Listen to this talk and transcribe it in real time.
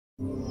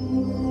Bonjour,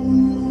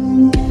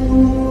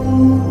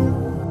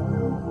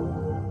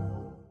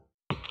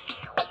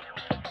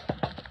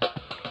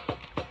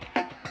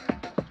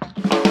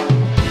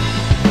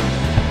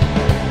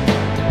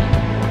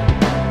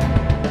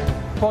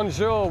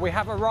 we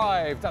have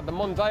arrived at the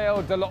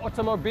Mondial de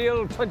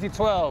l'Automobile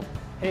 2012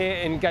 here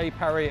in gay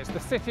Paris. It's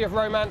the city of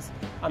romance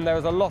and there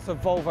is a lot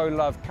of Volvo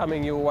love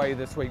coming your way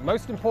this week.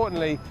 Most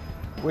importantly,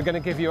 we're going to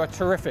give you a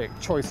terrific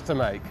choice to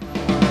make.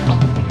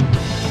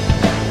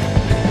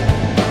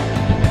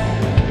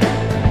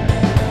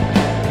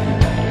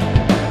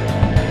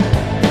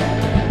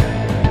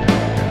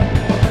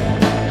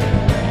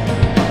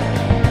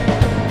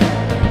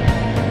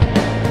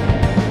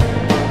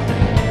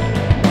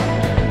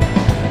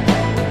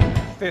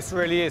 This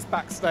really is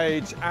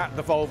backstage at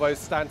the Volvo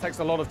stand. It takes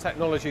a lot of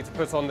technology to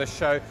put on this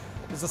show.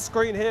 There's a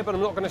screen here, but I'm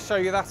not going to show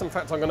you that. In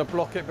fact, I'm going to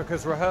block it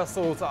because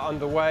rehearsals are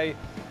underway.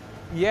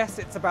 Yes,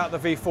 it's about the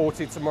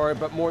V40 tomorrow,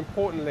 but more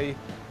importantly,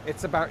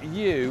 it's about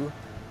you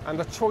and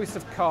the choice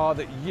of car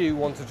that you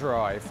want to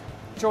drive.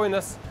 Join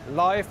us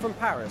live from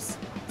Paris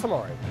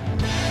tomorrow.